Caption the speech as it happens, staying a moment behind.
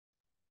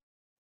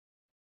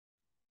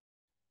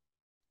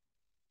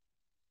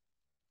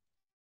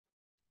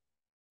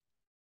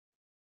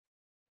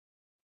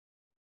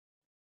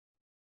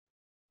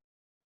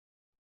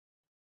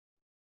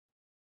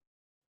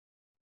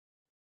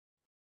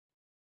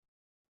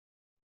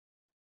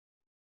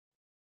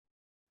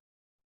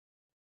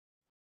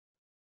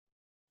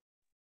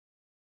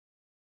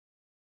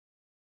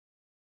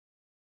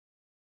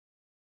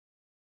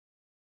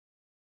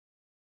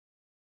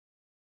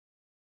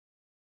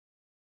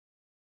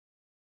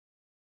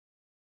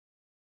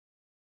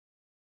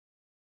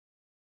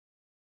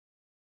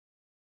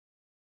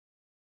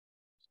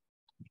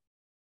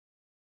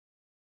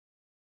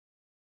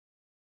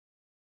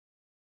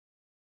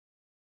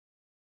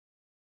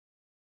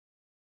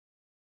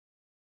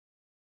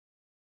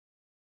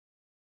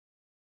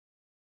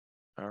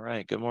All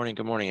right. Good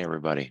morning,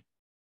 everybody.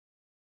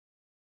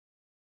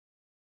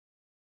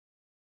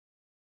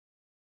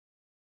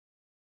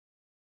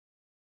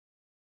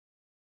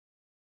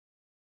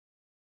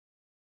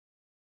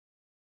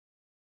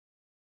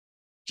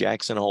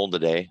 Jackson Hole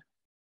today.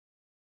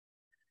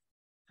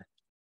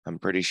 I'm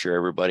pretty sure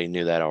everybody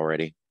knew that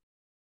already.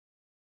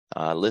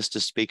 List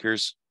of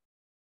speakers,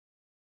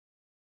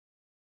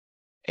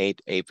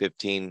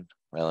 8:15.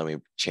 Well, let me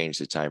change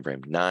the time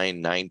frame.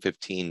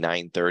 9:15,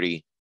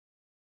 9:30,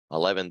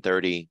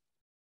 11:30,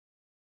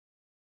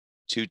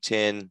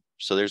 2:10.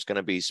 So there's going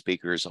to be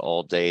speakers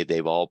all day.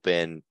 They've all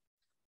been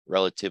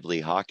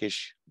relatively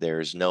hawkish.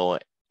 There's no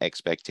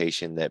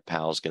expectation that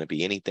Powell's going to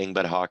be anything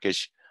but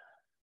hawkish.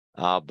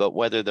 But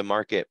whether the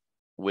market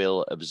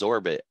will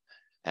absorb it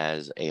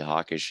as a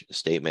hawkish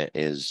statement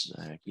is,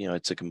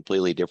 it's a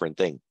completely different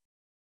thing.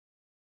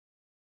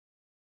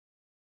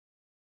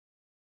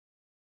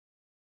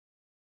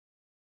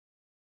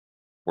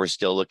 We're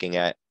still looking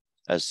at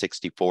a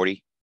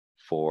 60-40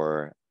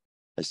 for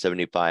a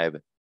 75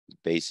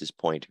 basis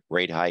point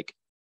rate hike.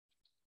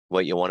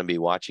 What you want to be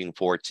watching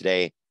for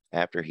today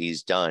after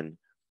he's done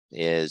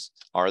is,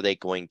 are they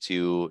going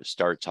to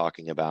start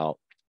talking about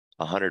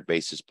 100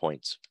 basis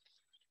points?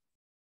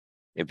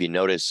 If you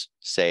notice,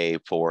 say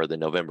for the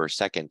November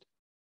 2nd,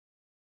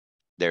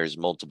 there's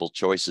multiple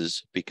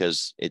choices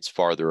because it's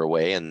farther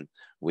away and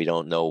we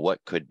don't know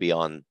what could be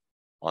on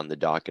the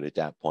docket at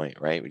that point,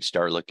 right? We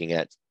start looking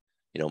at,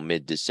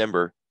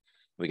 mid-December,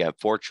 we got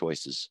 4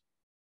 choices.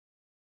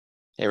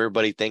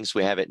 Everybody thinks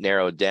we have it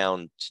narrowed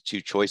down to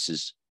 2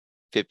 choices,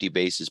 50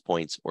 basis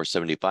points or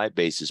 75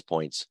 basis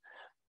points.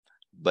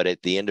 But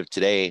at the end of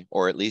today,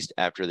 or at least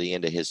after the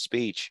end of his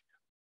speech,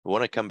 we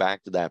want to come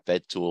back to that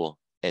Fed tool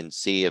and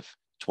see if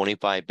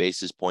 25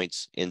 basis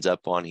points ends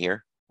up on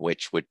here,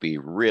 which would be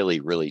really,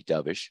 really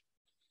dovish,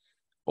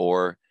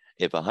 or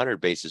if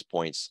 100 basis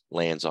points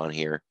lands on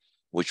here,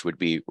 which would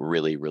be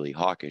really, really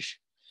hawkish.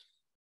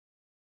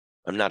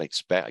 I'm not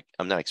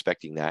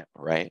expecting that,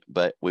 right?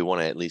 But we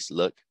want to at least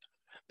look,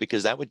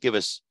 because that would give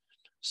us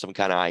some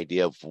kind of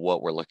idea of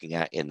what we're looking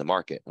at in the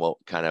market, what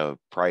kind of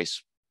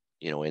price,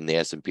 in the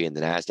S&P and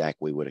the NASDAQ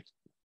we would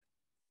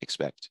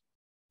expect.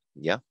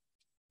 Yeah.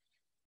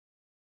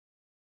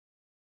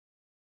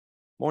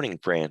 Morning,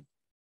 Fran.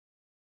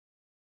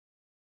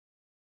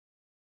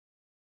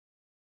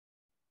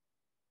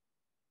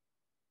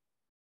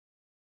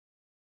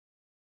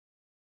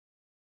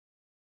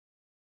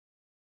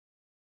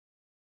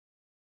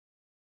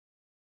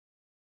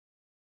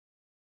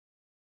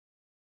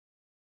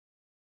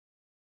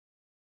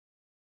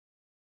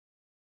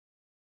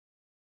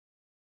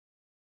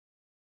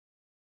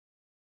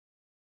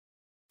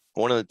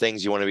 One of the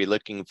things you want to be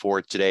looking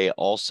for today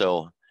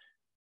also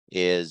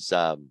is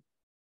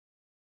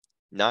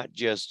not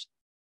just,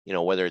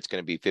 whether it's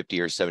going to be 50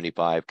 or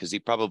 75, because he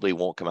probably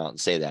won't come out and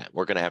say that.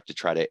 We're going to have to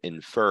try to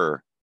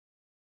infer.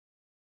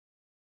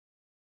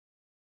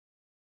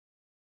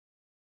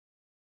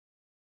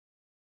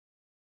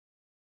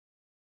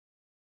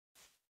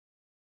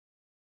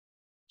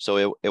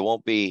 So it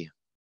won't be,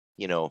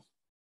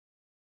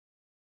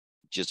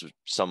 just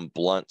some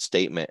blunt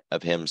statement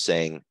of him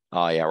saying,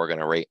 oh yeah, we're going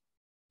to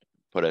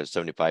put a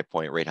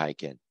 75-point rate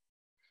hike in.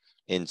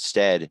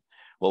 Instead,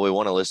 what we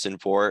want to listen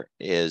for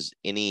is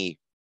any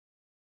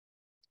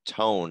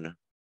tone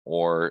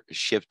or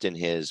shift in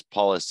his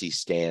policy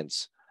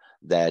stance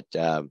that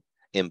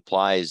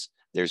implies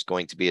there's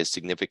going to be a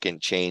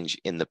significant change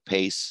in the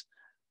pace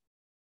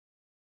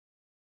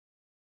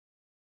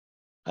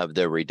of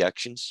the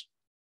reductions.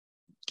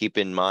 Keep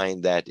in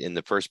mind that in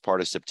the first part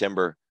of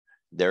September,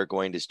 they're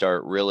going to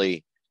start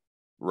really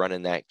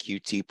running that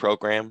QT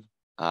program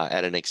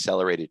at an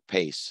accelerated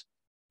pace.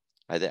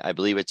 I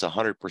believe it's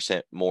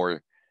 100%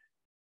 more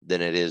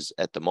than it is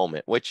at the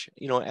moment, which,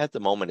 at the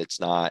moment, it's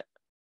not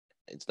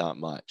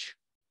much.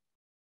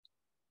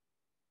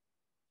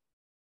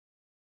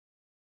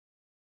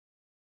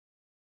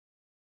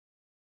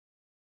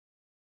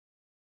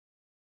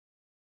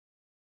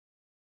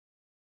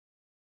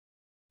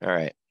 All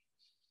right.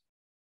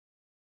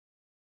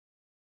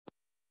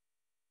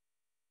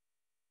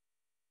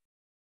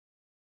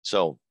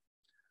 So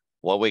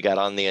what we got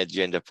on the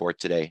agenda for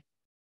today,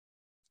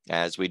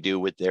 as we do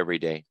with every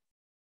day.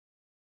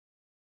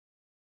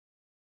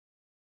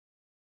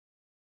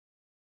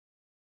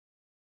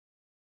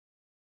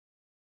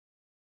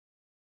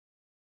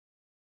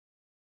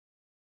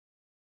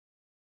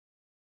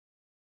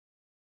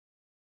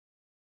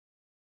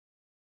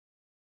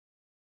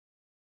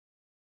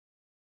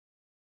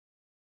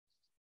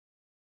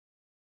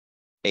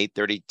 Eight,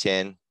 30,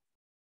 10,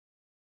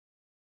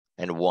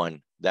 and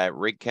 1. That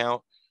rig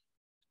count,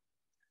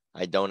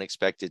 I don't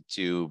expect it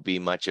to be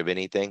much of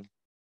anything.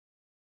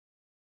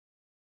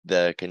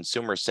 The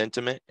consumer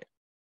sentiment,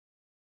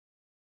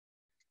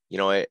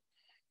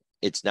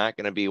 it's not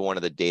going to be one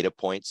of the data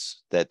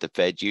points that the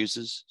Fed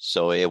uses,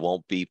 so it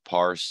won't be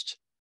parsed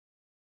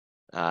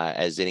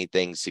as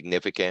anything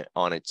significant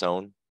on its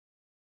own.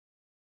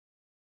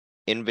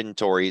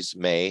 Inventories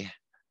may,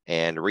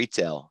 And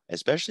retail,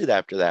 especially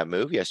after that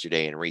move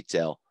yesterday in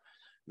retail,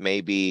 may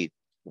be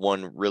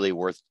one really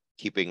worth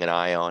keeping an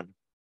eye on.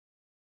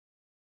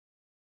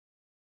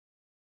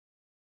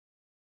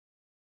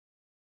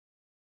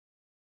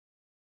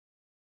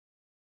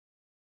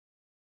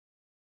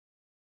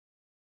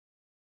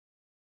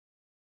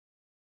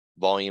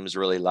 Volume's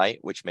really light,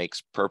 which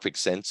makes perfect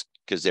sense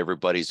because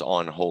everybody's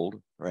on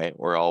hold, right?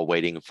 We're all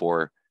waiting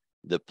for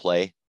the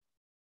play.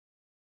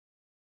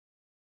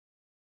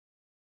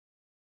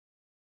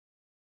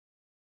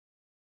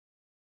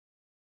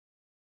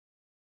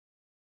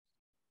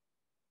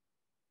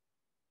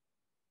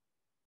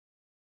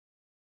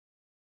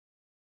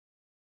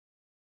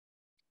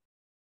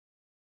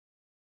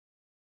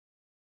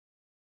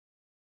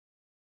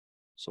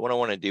 So what I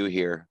want to do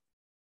here,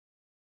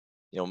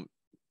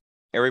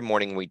 every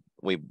morning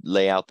we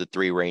lay out the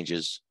 3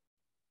 ranges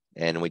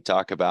and we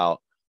talk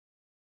about,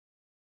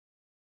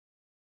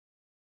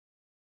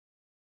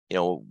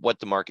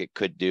 what the market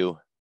could do.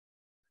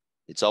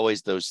 It's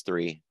always those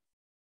 3,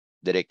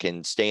 that it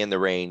can stay in the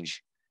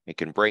range, it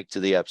can break to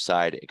the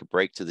upside, it can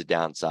break to the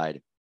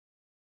downside.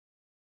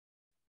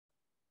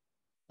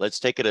 Let's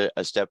take it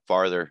a step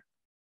farther.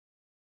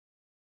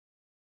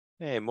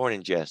 Hey,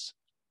 morning, Jess.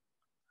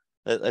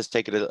 Let's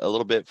take it a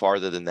little bit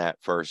farther than that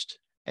first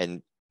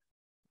and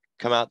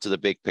come out to the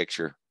big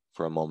picture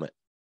for a moment.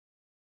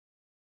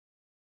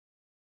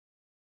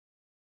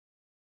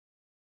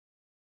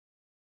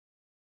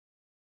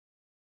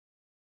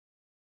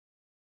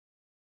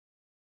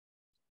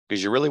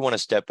 Because you really want to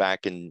step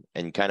back and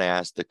kind of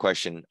ask the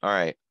question, all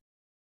right,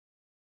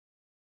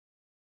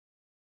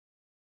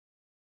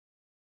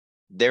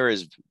 there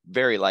is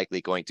very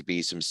likely going to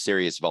be some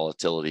serious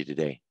volatility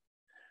today.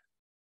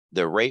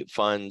 The rate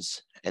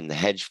funds and the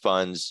hedge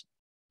funds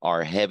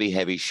are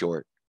heavy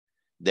short.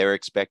 They're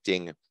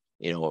expecting,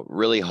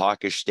 really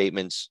hawkish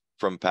statements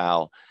from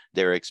Powell.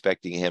 They're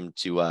expecting him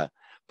to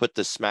put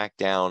the smack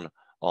down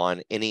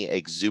on any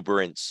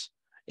exuberance,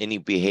 any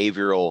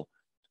behavioral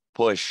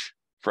push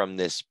from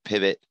this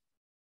pivot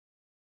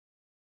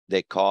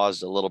that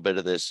caused a little bit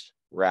of this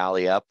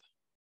rally up,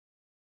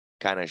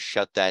 kind of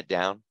shut that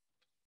down.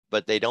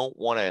 But they don't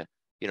want to,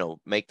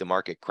 make the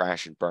market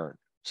crash and burn.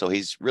 So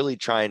he's really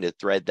trying to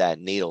thread that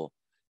needle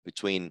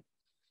between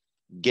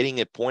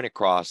getting a point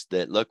across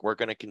that, look, we're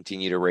going to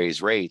continue to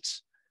raise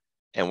rates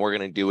and we're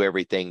going to do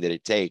everything that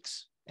it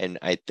takes. And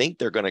I think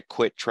they're going to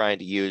quit trying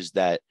to use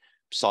that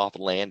soft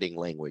landing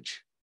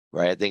language,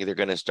 right? I think they're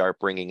going to start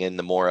bringing in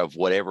the more of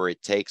whatever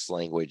it takes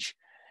language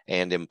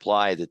and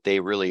imply that they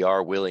really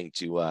are willing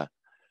to,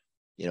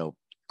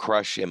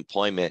 crush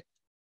employment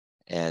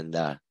and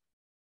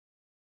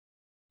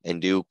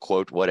do,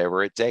 quote,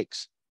 whatever it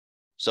takes.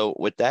 So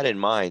with that in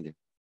mind,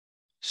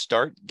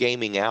 start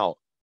gaming out.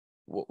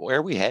 Where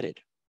are we headed?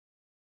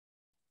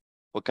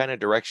 What kind of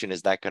direction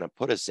is that going to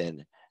put us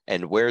in?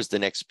 And where's the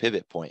next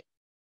pivot point?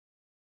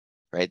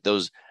 Right?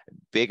 Those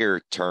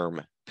bigger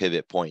term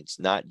pivot points,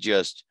 not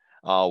just,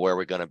 where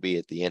we're going to be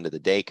at the end of the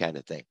day kind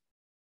of thing.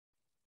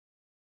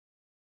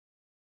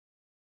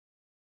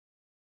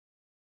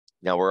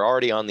 Now we're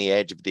already on the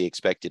edge of the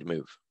expected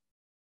move.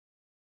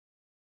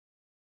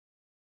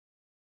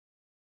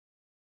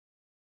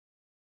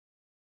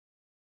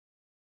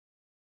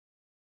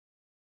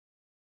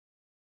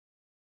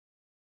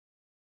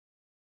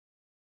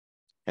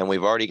 And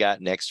we've already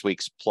got next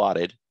week's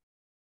plotted.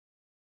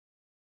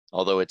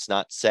 Although it's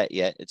not set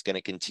yet, it's going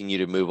to continue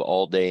to move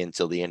all day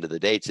until the end of the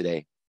day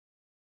today.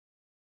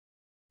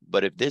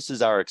 But if this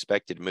is our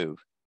expected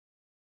move,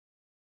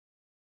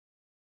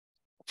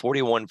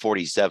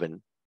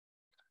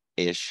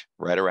 41.47-ish,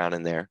 right around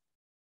in there,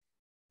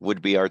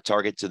 would be our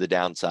target to the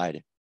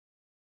downside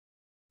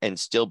and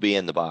still be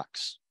in the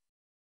box.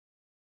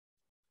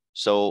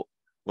 So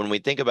when we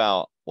think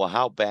about, well,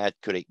 how bad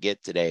could it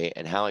get today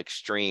and how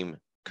extreme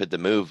could the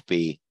move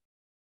be?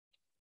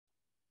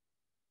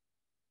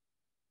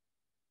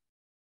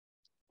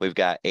 We've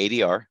got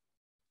ADR.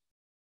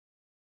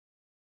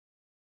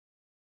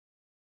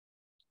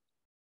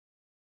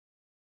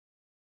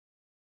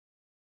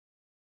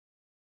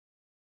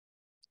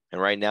 And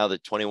right now, the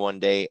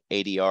 21-day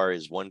ADR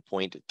is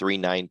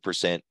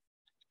 1.39%.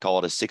 Call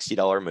it a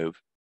 $60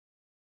 move.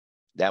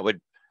 That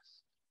would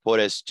put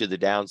us to the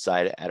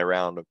downside at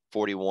around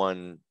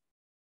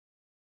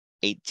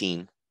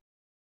 41.18.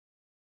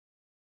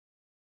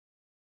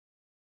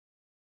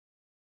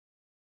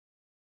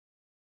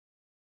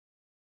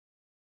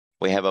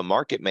 We have a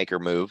market maker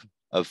move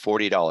of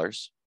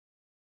 $40.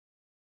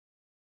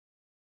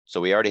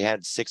 So we already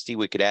had 60.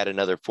 We could add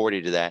another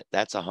 40 to that.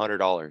 That's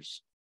 $100.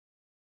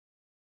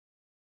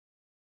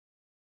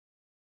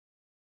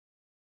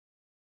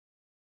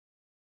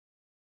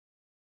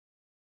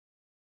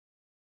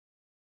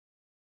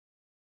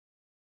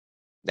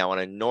 Now, on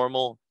a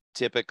normal,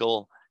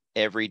 typical,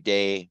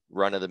 everyday,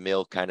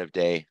 run-of-the-mill kind of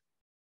day,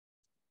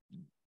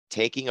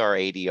 taking our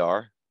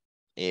ADR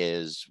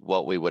is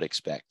what we would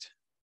expect,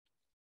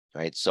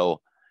 right? So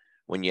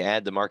when you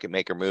add the market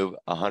maker move,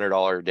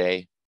 $100 a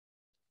day,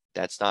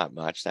 that's not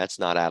much. That's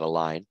not out of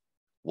line.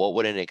 what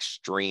would an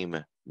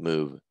extreme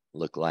move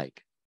look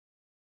like?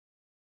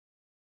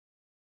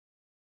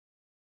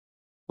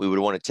 We would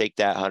want to take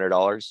that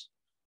 $100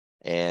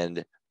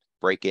 and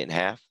break it in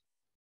half.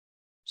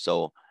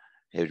 So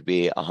it would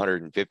be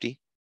 150.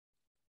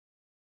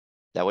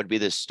 That would be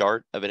the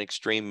start of an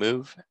extreme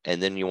move.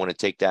 And then you want to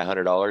take that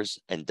 $100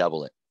 and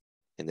double it.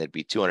 And that'd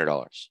be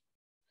 $200.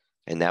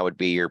 And that would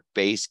be your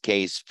base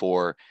case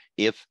for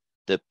if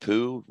the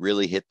poo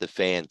really hit the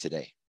fan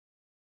today.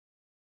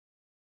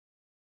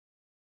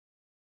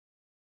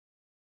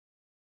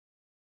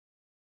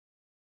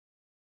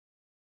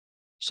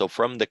 So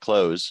from the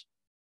close,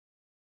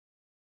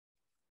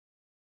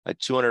 a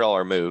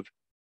 $200 move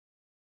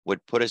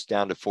would put us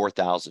down to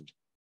 4,000.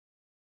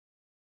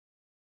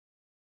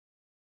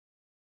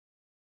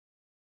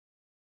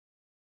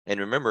 And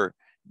remember,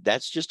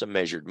 that's just a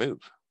measured move.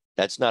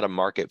 That's not a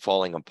market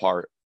falling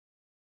apart.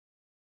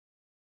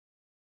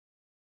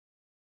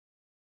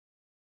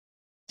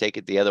 Take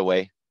it the other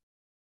way.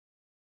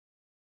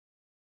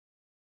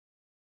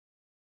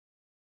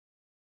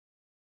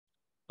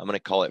 I'm going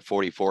to call it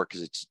 44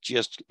 because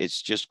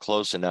it's just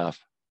close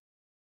enough.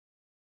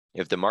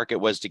 If the market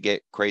was to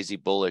get crazy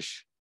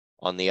bullish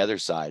on the other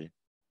side,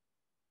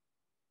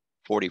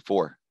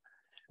 44.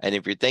 And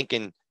if you're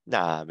thinking,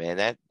 nah,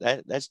 man,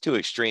 that's too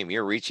extreme,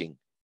 you're reaching.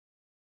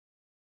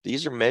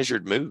 These are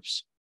measured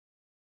moves.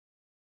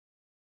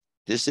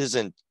 This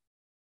isn't,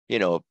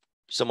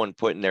 someone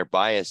putting their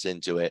bias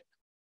into it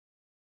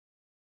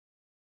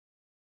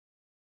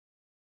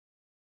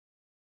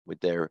with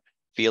their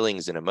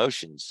feelings and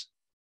emotions.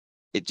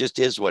 It just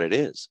is what it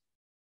is.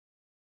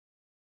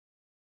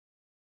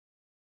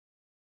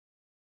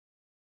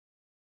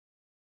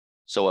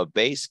 So a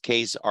base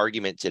case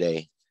argument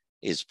today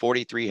is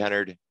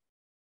 4,300,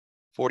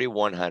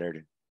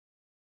 4,100,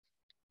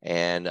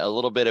 and a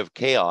little bit of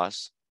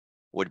chaos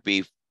would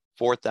be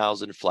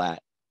 4,000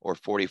 flat or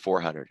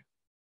 4,400.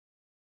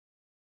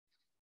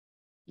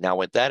 Now,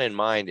 with that in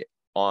mind,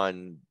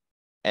 on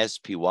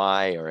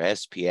SPY or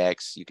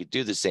SPX, you could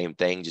do the same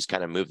thing, just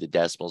kind of move the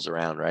decimals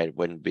around, right? It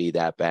wouldn't be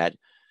that bad.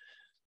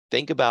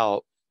 Think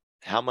about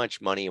how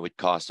much money it would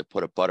cost to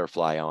put a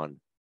butterfly on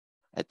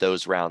at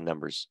those round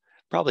numbers.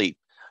 Probably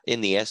in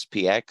the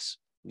SPX,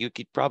 you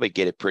could probably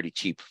get it pretty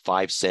cheap,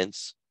 5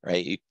 cents,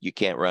 right? You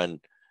can't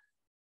run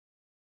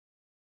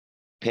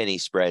penny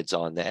spreads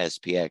on the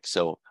SPX.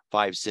 So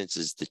 5 cents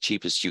is the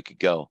cheapest you could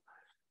go.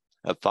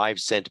 A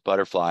 5-cent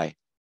butterfly,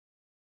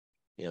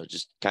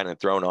 just kind of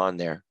thrown on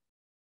there.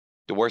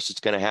 The worst that's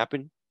going to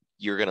happen,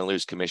 you're going to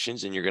lose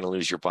commissions and you're going to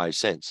lose your 5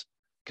 cents.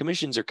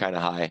 Commissions are kind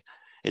of high.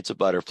 It's a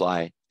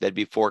butterfly. That'd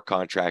be 4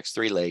 contracts,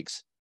 3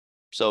 legs.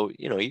 So,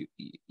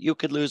 you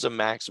could lose a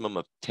maximum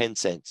of 10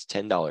 cents,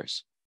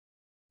 $10.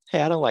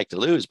 Hey, I don't like to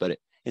lose, but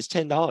it's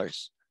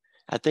 $10.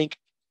 I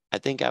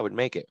think I would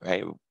make it,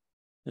 right?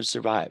 To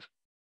survive.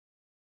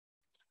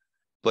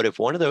 But if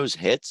one of those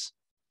hits,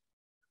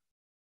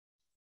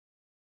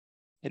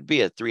 it'd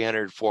be a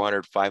 300,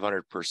 400,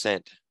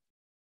 500%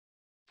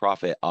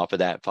 profit off of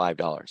that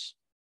 $5.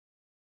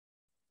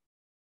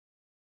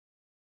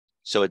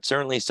 So it's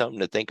certainly something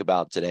to think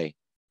about today.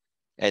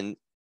 And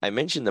I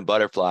mentioned the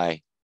butterfly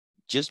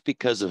just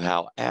because of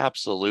how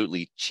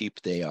absolutely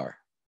cheap they are,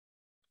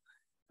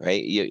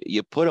 right?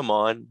 You put them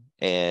on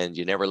and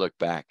you never look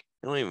back.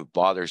 You don't even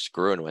bother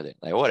screwing with it.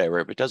 Like, whatever,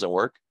 if it doesn't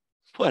work,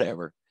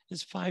 whatever.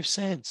 It's 5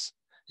 cents.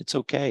 It's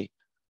okay.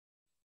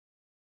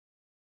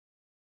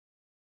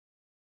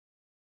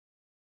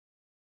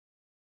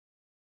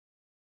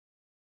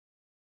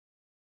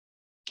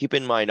 Keep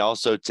in mind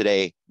also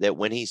today that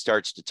when he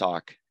starts to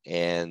talk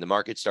and the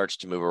market starts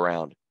to move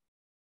around,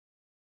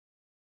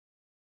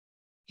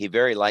 he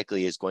very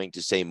likely is going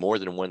to say more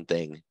than one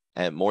thing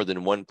at more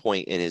than one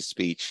point in his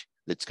speech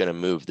that's going to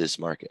move this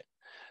market.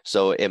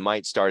 So it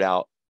might start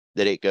out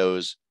that it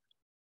goes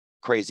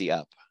crazy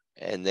up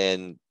and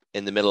then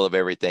in the middle of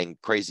everything,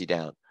 crazy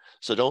down.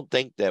 So don't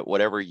think that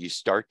whatever you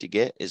start to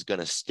get is going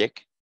to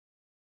stick,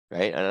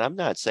 right? And I'm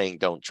not saying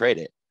don't trade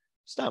it.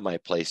 It's not my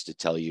place to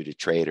tell you to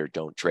trade or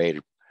don't trade.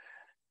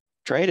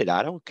 Trade it.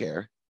 I don't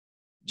care.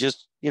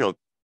 Just,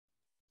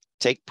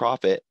 take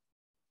profit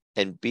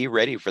and be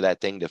ready for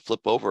that thing to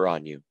flip over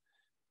on you.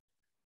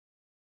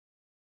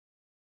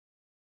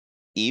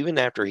 Even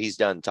after he's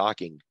done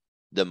talking,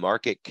 the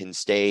market can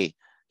stay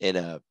in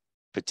a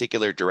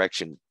particular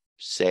direction,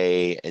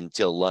 say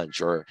until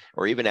lunch or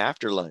even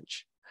after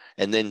lunch,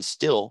 and then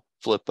still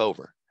flip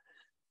over.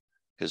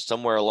 Because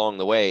somewhere along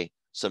the way,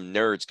 some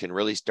nerds can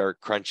really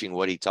start crunching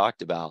what he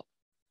talked about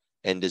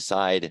and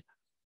decide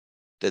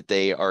that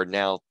they are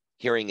now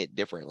hearing it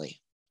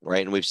differently,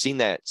 right? And we've seen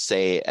that,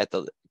 say, at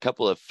the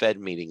couple of Fed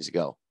meetings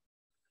ago,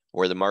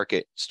 where the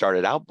market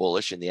started out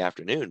bullish in the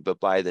afternoon, but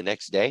by the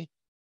next day,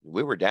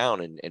 we were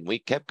down and we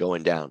kept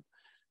going down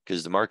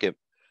because the market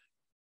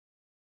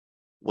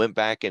went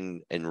back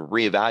and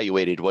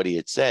reevaluated what he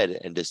had said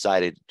and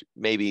decided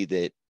maybe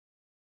that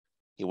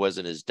he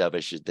wasn't as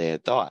dovish as they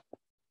had thought.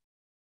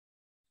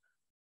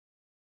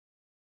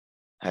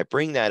 I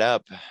bring that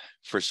up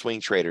for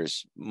swing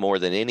traders more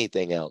than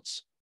anything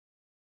else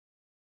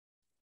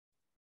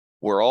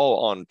we're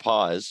all on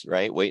pause,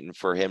 right? Waiting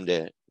for him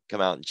to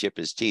come out and chip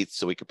his teeth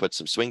so we could put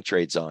some swing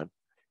trades on,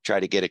 try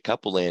to get a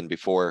couple in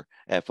before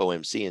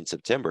FOMC in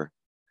September.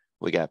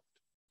 We got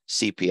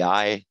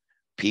CPI,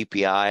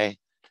 PPI,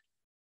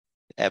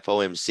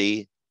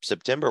 FOMC.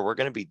 September, we're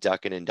going to be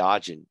ducking and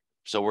dodging.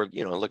 So we're,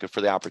 looking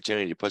for the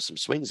opportunity to put some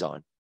swings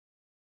on.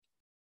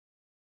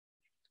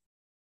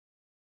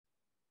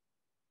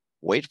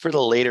 Wait for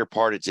the later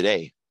part of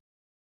today,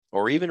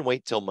 or even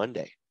wait till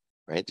Monday,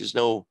 right? There's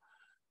no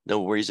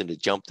reason to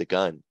jump the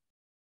gun.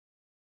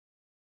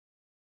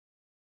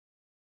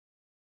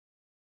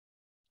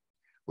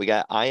 We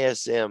got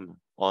ISM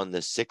on the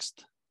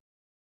 6th,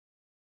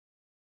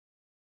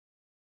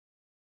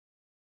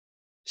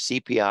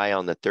 CPI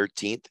on the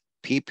 13th,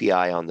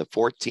 PPI on the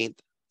 14th.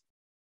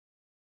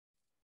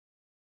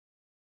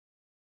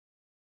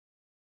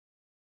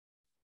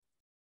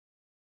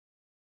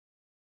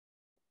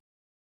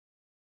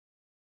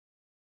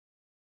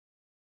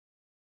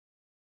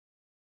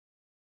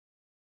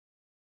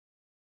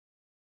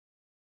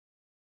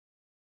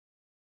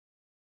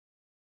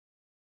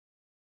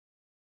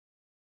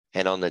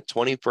 And on the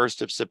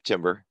 21st of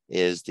September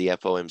is the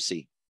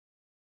FOMC.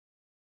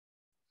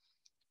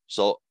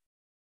 So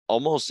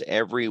almost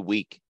every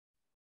week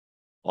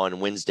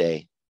on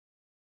Wednesday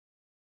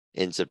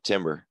in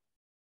September,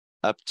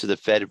 up to the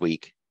Fed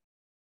week,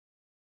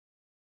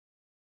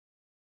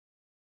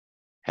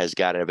 has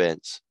got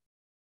events.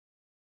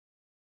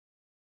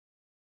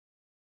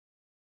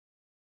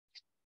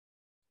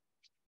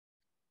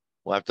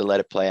 We'll have to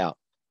let it play out,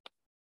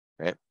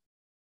 right?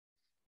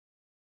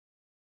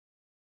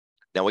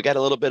 Now, we got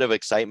a little bit of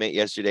excitement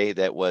yesterday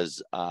that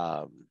was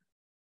kind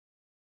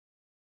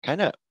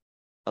of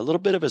a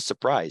little bit of a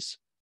surprise.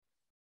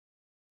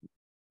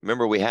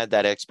 Remember, we had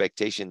that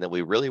expectation that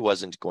we really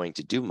wasn't going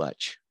to do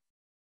much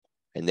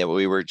and that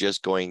we were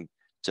just going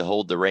to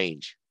hold the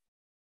range.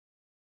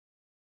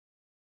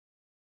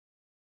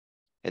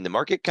 And the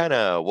market kind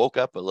of woke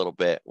up a little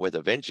bit with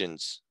a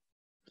vengeance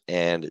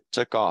and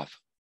took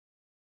off.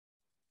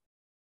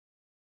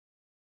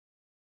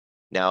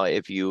 Now,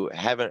 if you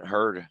haven't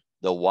heard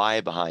the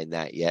why behind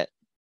that yet,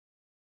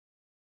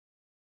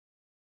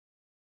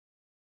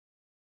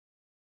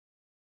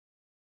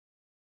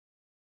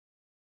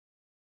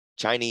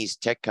 Chinese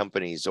tech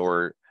companies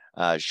or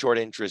short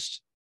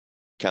interest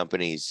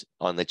companies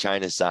on the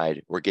China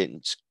side were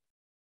getting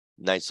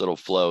nice little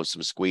flow,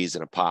 some squeeze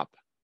and a pop.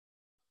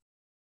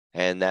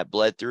 And that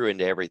bled through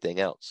into everything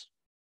else.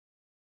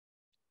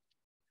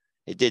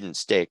 It didn't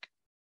stick,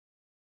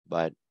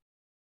 but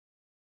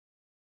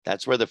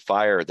that's where the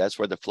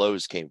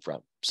flows came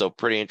from. So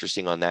pretty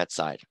interesting on that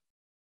side.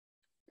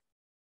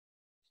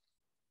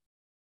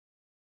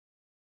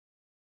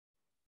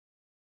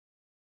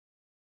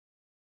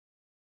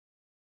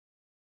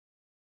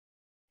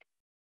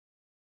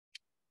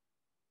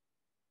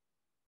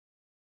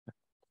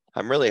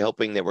 I'm really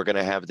hoping that we're going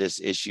to have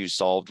this issue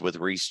solved with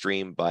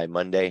Restream by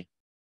Monday.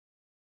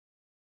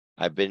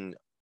 I've been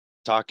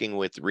talking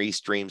with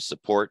Restream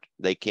support.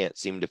 They can't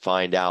seem to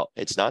find out.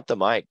 It's not the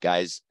mic,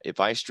 guys. If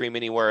I stream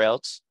anywhere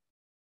else,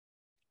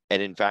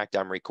 and in fact,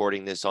 I'm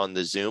recording this on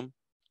the Zoom,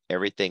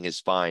 everything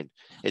is fine.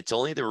 It's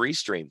only the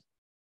Restream.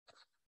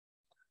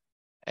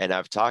 And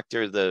I've talked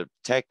to the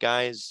tech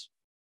guys.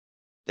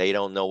 They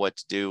don't know what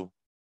to do.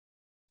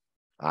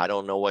 I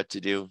don't know what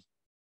to do.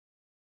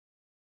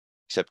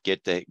 Except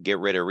get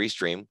rid of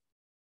Restream,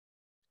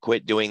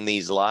 quit doing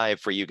these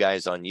live for you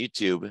guys on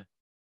YouTube,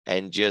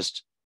 and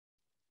just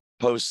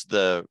post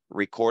the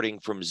recording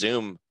from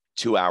Zoom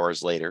 2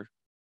 hours later.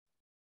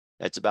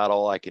 That's about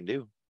all I can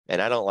do. And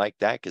I don't like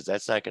that because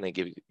that's not going to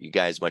give you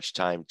guys much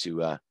time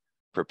to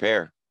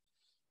prepare.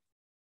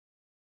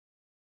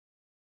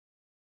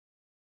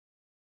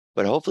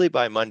 But hopefully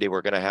by Monday,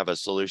 we're going to have a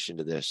solution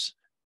to this.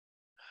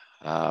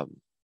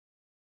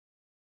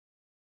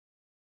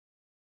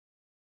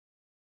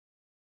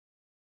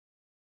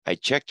 I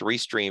checked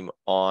Restream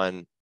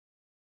on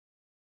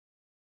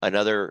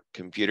another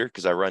computer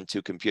because I run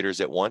 2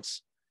 computers at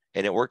once,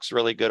 and it works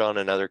really good on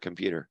another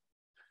computer.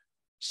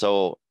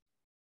 So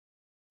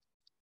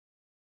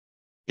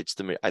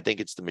I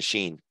think it's the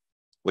machine,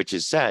 which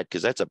is sad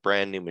because that's a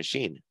brand new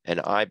machine, an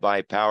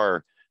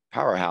iBuyPower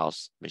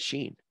powerhouse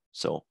machine.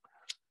 So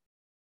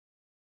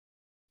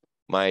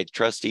my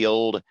trusty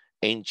old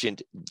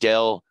ancient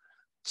Dell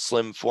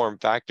slim form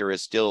factor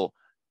is still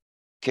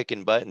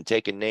kicking butt and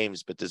taking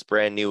names, but this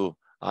brand new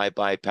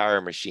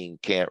iBuyPower machine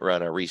can't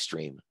run a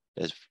Restream.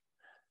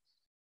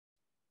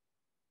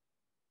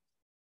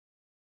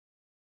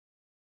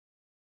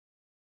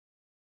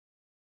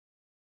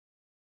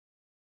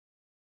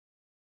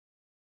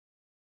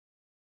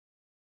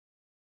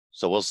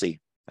 So we'll see.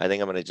 I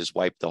think I'm going to just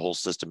wipe the whole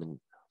system and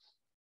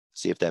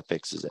see if that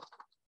fixes it.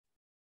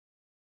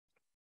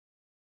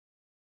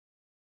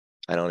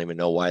 I don't even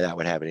know why that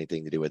would have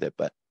anything to do with it,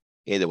 but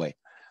either way.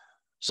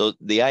 So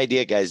the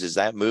idea, guys, is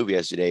that move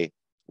yesterday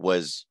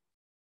was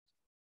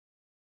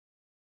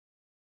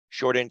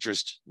short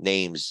interest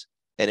names,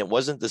 and it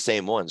wasn't the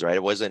same ones, right?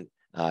 It wasn't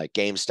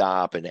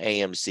GameStop and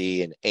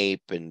AMC and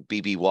Ape and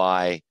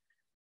BBY.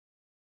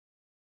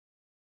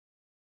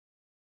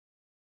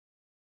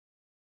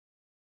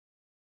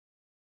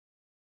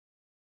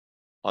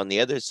 on the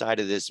other side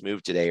of this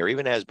move today, or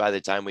even as by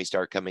the time we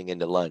start coming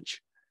into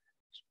lunch,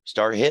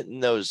 start hitting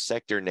those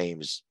sector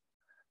names,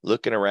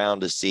 looking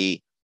around to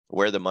see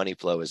where the money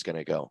flow is going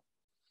to go.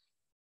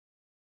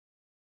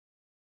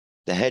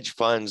 The hedge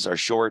funds are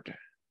short.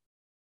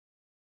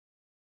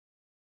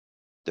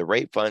 The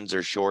rate funds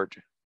are short.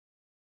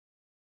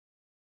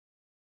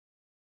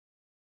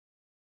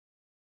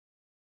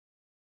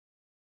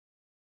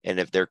 And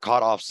if they're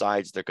caught off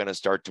sides, they're going to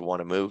start to want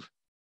to move.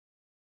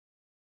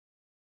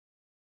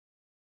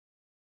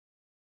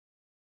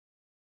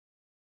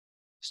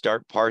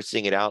 Start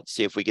parsing it out,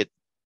 see if we get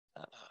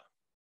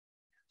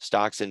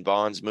stocks and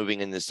bonds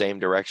moving in the same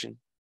direction,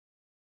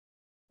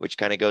 which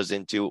kind of goes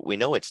into, we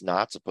know it's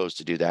not supposed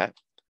to do that,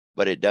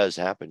 but it does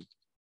happen.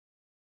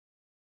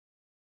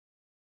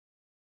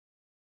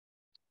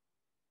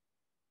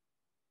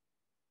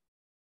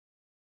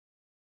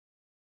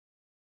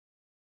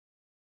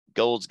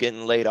 Gold's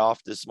getting laid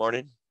off this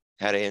morning,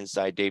 had an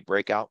inside day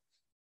breakout.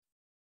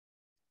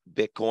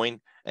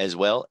 Bitcoin as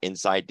well,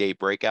 inside day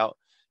breakout.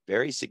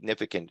 Very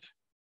significant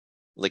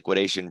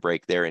liquidation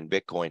break there in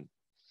Bitcoin.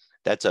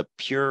 That's a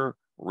pure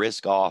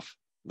risk off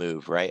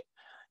move, right?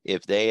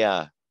 If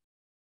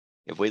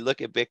we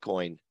look at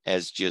Bitcoin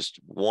as just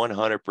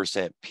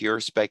 100% pure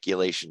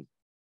speculation,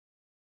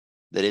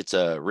 that it's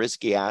a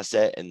risky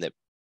asset and that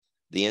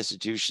the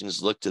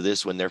institutions look to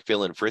this when they're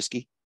feeling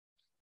frisky,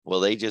 well,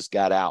 they just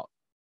got out,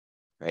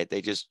 right?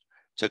 They just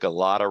took a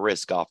lot of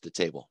risk off the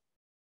table.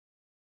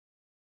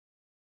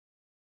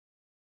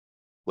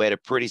 We had a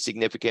pretty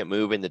significant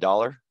move in the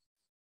dollar.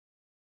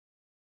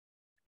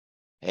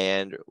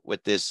 And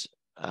with this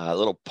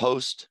little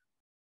post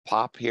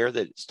pop here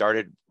that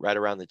started right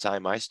around the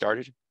time I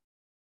started,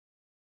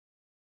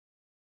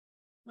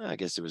 I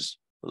guess it was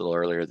a little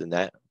earlier than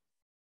that.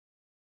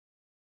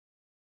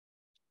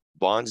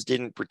 Bonds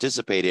didn't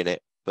participate in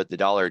it, but the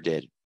dollar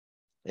did.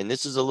 And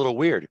this is a little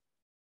weird.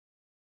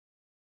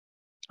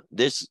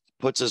 This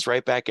puts us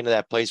right back into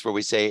that place where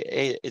we say,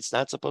 hey, it's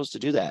not supposed to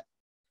do that.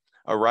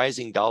 A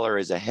rising dollar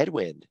is a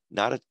headwind,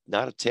 not a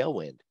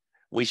tailwind.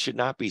 We should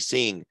not be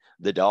seeing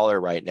the dollar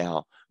right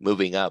now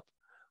moving up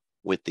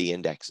with the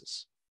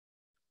indexes.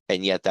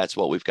 And yet that's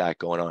what we've got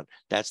going on.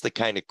 That's the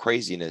kind of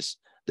craziness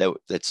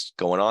that's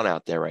going on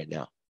out there right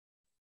now.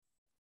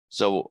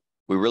 So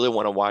we really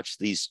want to watch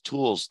these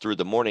tools through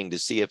the morning to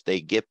see if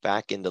they get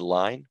back into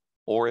line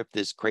or if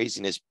this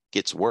craziness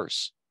gets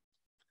worse.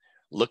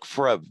 Look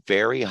for a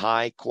very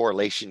high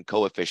correlation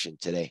coefficient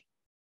today.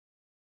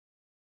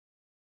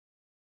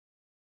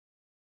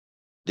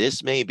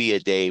 This may be a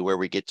day where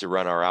we get to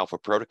run our alpha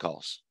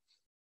protocols.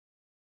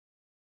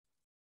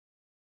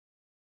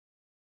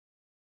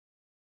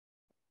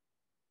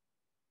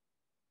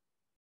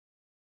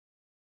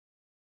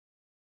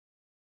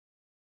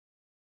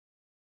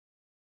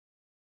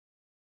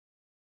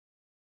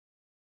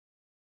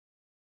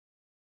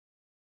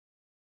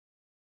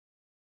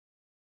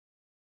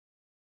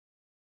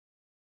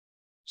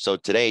 So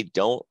today,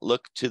 don't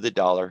look to the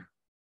dollar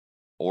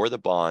or the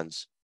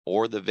bonds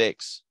or the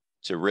VIX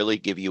to really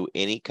give you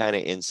any kind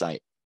of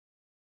insight.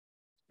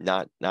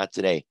 Not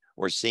today.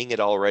 We're seeing it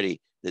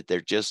already that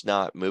they're just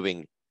not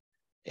moving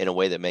in a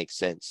way that makes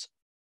sense.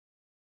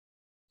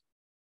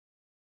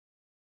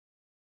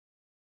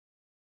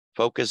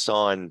 Focus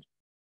on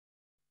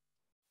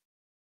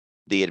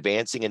the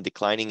advancing and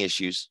declining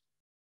issues.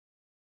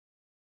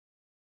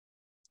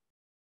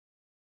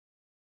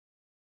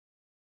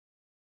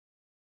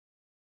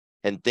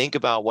 And think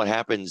about what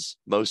happens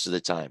most of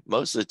the time.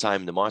 Most of the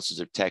time, the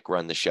monsters of tech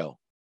run the show.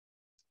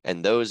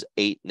 And those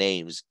 8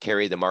 names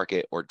carry the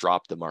market or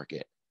drop the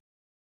market.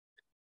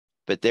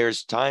 But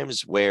there's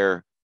times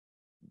where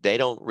they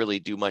don't really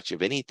do much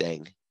of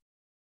anything,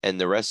 and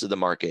the rest of the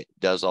market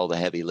does all the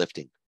heavy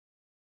lifting.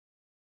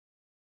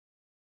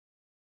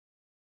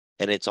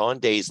 And it's on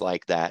days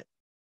like that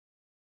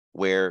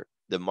where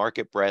the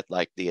market breadth,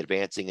 like the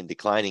advancing and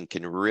declining,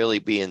 can really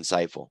be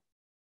insightful.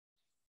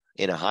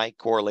 In a high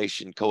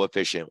correlation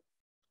coefficient,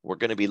 we're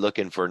going to be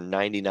looking for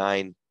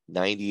 99,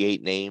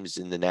 98 names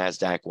in the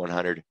NASDAQ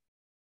 100.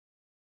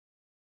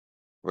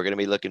 We're going to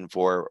be looking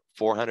for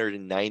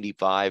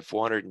 495,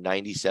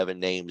 497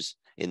 names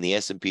in the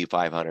S&P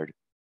 500.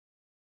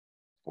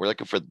 We're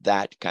looking for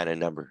that kind of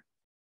number.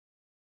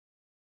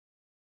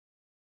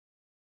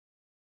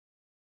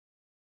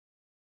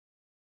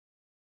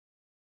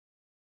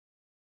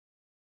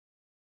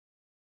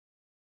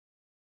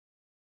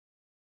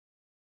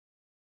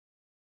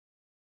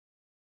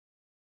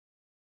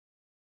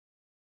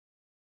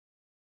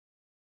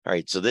 All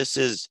right, so this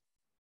is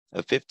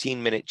a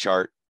 15-minute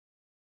chart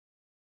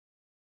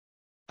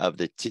of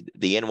the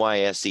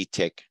NYSE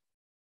tick.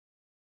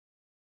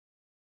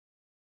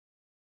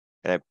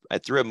 And I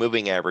threw a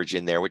moving average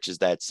in there, which is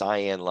that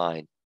cyan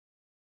line.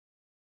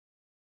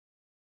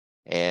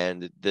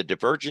 And the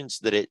divergence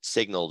that it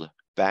signaled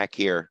back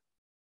here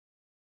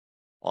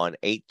on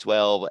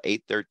 8/12,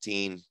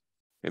 8/13.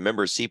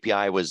 Remember,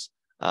 CPI was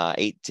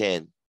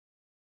 8/10.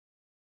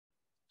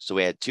 So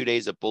we had 2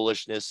 days of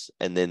bullishness,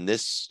 and then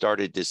this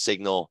started to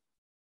signal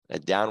a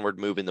downward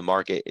move in the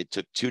market. It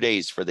took 2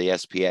 days for the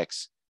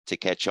SPX to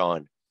catch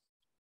on.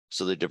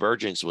 So the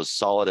divergence was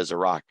solid as a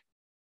rock.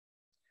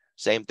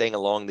 Same thing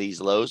along these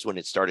lows when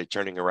it started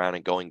turning around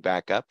and going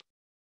back up.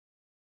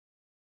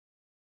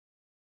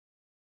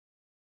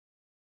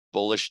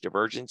 Bullish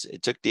divergence.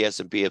 It took the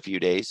S&P a few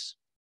days,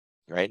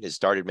 right? It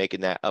started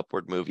making that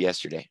upward move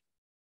yesterday.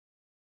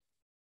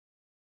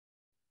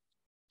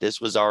 This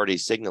was already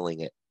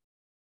signaling it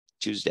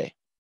Tuesday.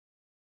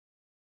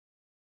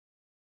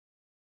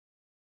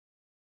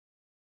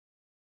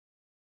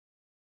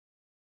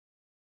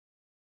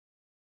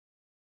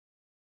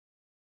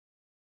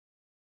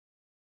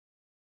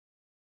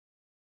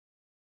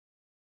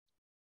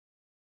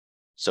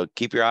 So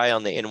keep your eye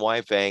on the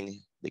NY FANG,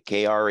 the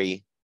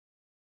KRE,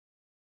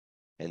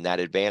 and that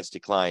advanced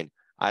decline.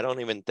 I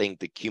don't even think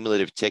the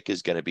cumulative tick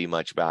is going to be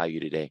much value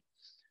today.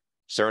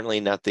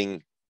 Certainly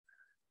nothing.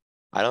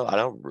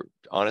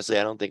 Honestly,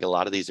 I don't think a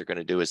lot of these are going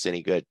to do us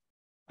any good.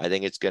 I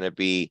think it's going to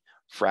be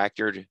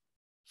fractal,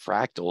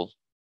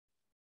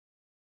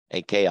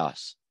 and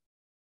chaos.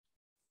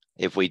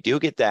 If we do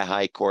get that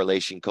high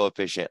correlation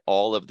coefficient,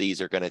 all of these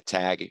are going to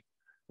tag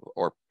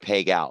or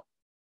peg out.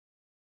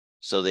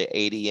 So the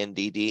 80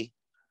 NDD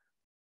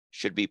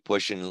should be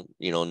pushing,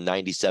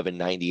 97,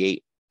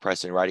 98,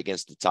 pressing right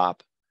against the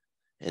top.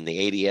 And the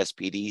 80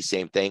 SPD,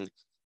 same thing,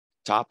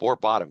 top or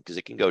bottom, because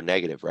it can go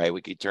negative, right?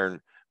 We could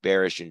turn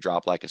bearish and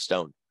drop like a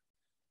stone.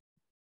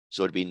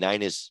 So it'd be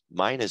minus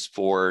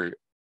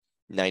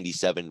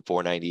 497,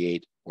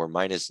 498, or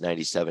minus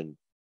 97,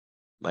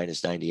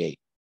 minus 98.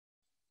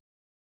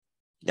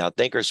 Now,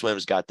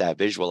 Thinkorswim's got that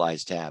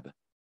visualize tab.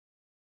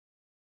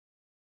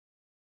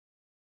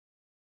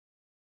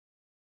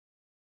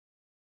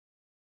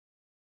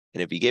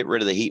 And if you get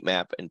rid of the heat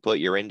map and put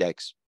your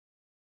index,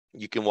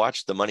 you can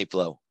watch the money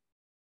flow.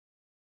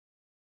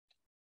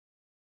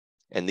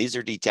 And these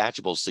are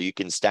detachable, so you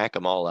can stack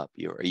them all up.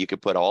 Or you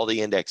could put all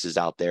the indexes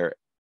out there.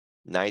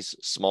 Nice,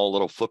 small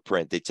little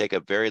footprint. They take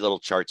up very little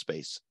chart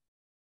space.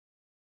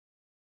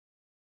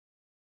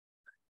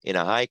 In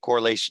a high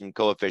correlation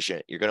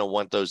coefficient, you're going to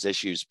want those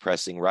issues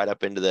pressing right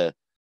up into the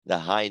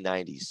high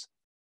 90s.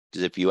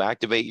 Because if you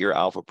activate your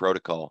alpha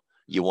protocol,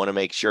 you want to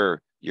make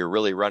sure you're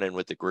really running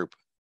with the group.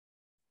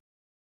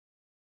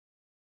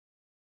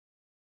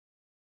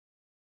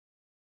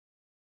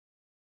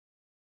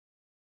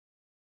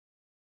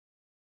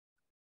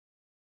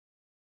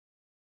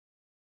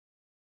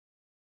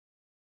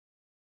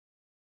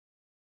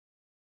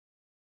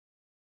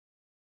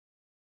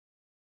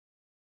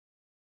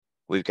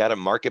 We've got a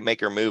market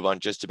maker move on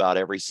just about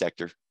every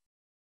sector.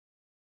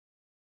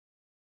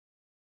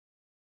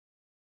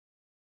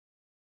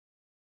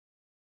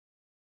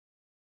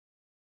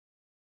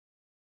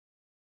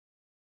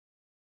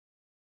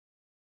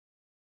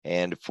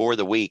 And for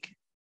the week,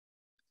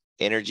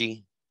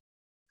 energy,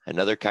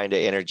 another kind of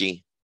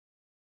energy,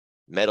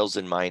 metals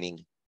and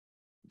mining,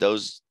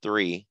 those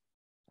three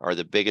are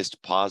the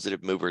biggest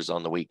positive movers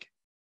on the week.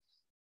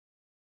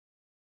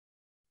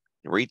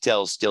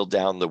 Retail is still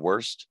down the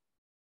worst.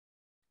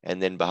 And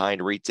then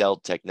behind retail,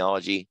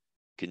 technology,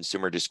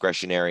 consumer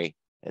discretionary,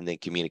 and then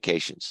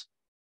communications.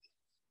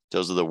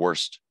 Those are the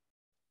worst.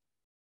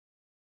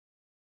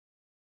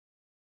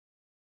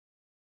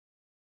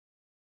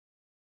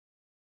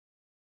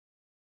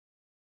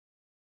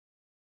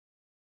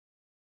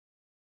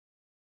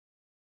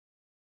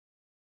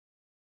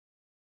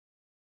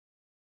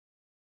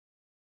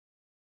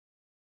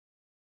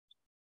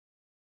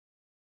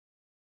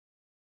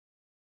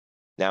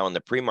 Now in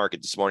the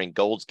pre-market this morning,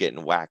 gold's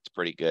getting whacked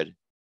pretty good.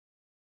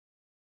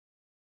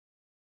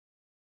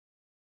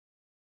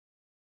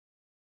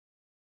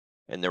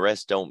 And the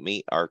rest don't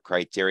meet our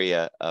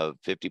criteria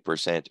of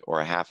 50%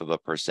 or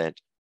 0.5%.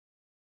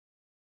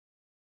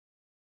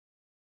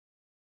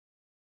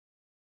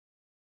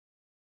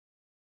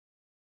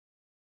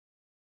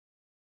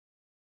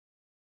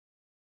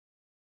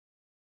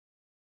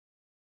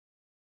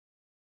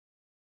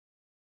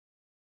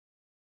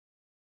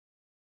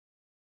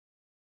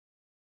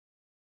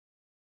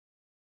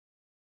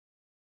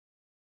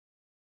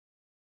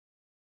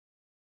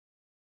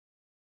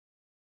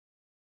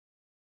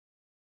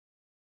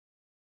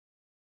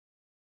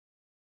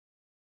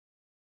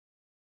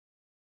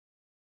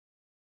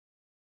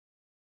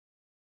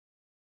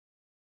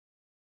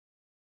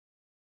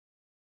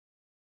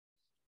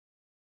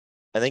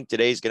 I think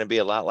today's going to be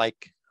a lot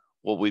like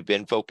what we've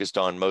been focused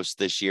on most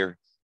this year.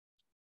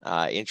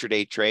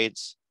 Intraday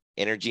trades,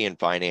 energy, and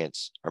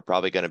finance are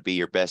probably going to be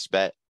your best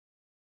bet.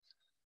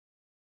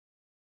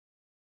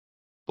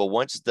 But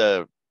once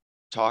the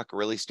talk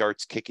really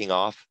starts kicking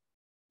off,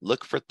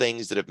 look for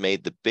things that have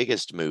made the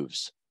biggest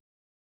moves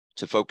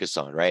to focus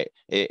on, right?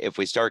 If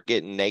we start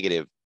getting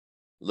negative,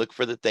 look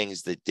for the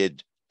things that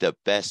did the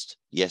best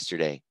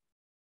yesterday.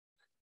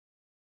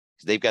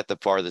 They've got the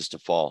farthest to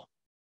fall.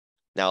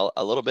 Now,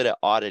 a little bit of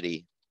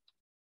oddity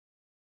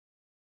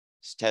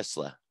is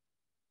Tesla.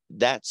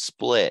 That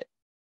split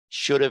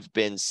should have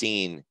been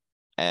seen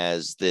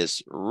as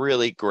this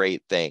really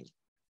great thing,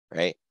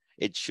 right?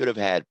 It should have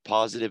had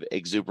positive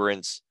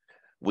exuberance,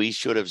 We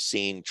should have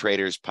seen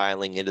traders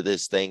piling into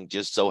this thing,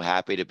 just so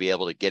happy to be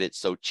able to get it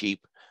so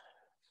cheap.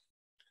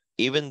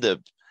 Even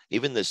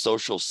the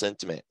social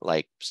sentiment,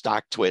 like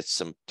StockTwits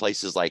and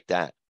places like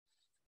that.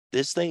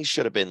 This thing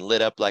should have been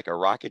lit up like a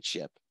rocket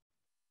ship.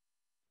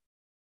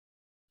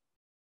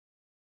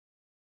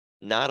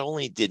 Not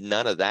only did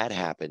none of that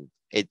happen,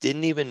 it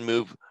didn't even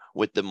move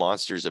with the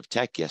monsters of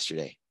tech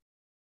yesterday.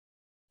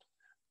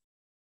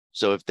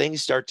 So if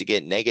things start to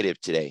get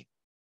negative today,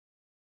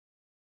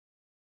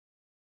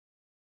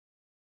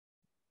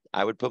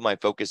 I would put my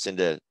focus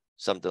into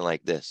something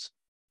like this.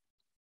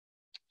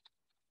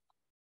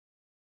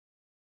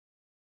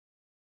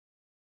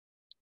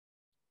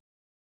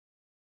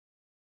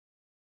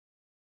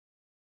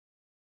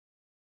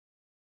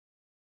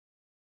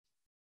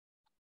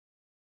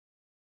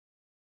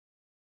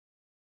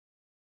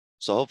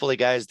 So hopefully,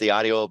 guys, the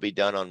audio will be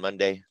done on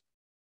Monday.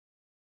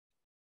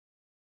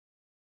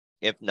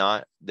 If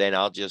not, then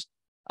I'll just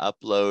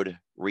upload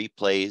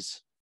replays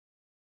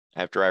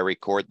after I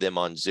record them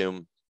on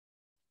Zoom.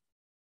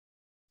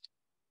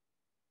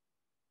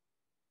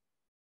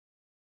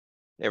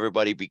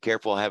 Everybody be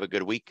careful. Have a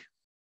good week.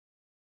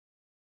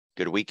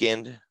 Good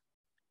weekend.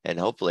 And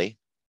hopefully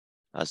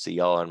I'll see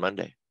y'all on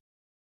Monday.